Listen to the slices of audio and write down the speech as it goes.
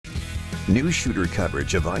Newsshooter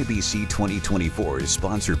coverage of IBC 2024 is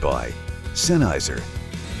sponsored by Sennheiser,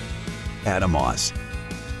 Atomos,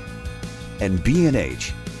 and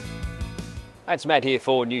B&H. It's Matt here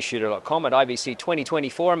for Newsshooter.com at IBC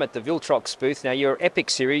 2024. I'm at the Viltrox booth. Now, your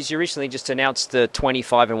Epic series, you recently just announced the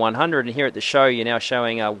 25 and 100, and here at the show you're now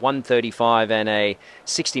showing a 135 and a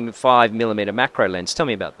 65mm macro lens. Tell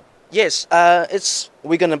me about them. Yes,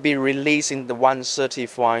 we're going to be releasing the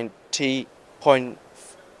 135 T2.4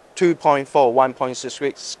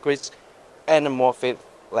 1.33x Anamorphic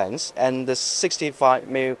lens and the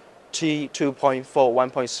 65mm T2.4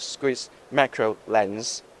 1.63x macro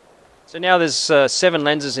lens. So now there's 7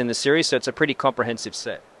 lenses in the series, so it's a pretty comprehensive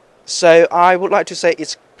set. So I would like to say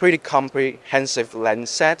it's pretty comprehensive lens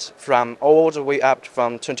set from all the way up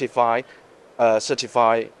from 25,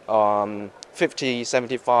 35, 50,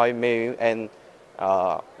 75mm and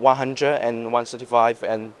 100 and 135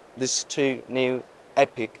 and these 2 new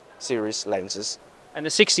Epic series lenses. And the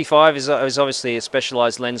 65 is obviously a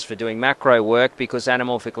specialized lens for doing macro work because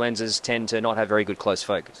anamorphic lenses tend to not have very good close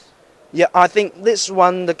focus. Yeah, I think this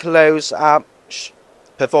one, the close-up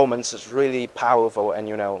performance is really powerful and,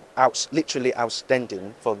 literally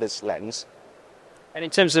outstanding for this lens. And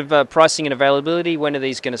in terms of pricing and availability, when are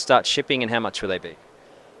these going to start shipping and how much will they be?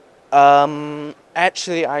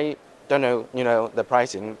 Actually, I don't know, the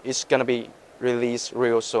pricing. It's going to be released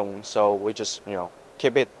real soon, so we just,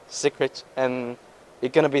 keep it secret, and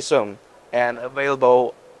it's going to be soon and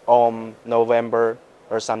available on November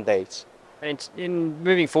or some dates. And in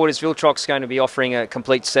moving forward, is Viltrox going to be offering a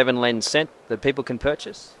complete 7-lens set that people can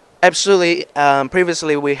purchase? Absolutely.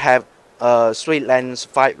 Previously, we have 3 lenses,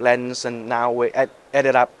 5 lenses, and now we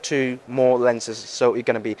added up 2 more lenses. So it's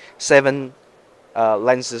going to be 7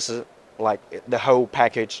 lenses, like the whole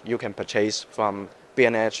package you can purchase from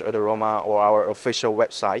B&H or the Roma or our official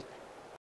website.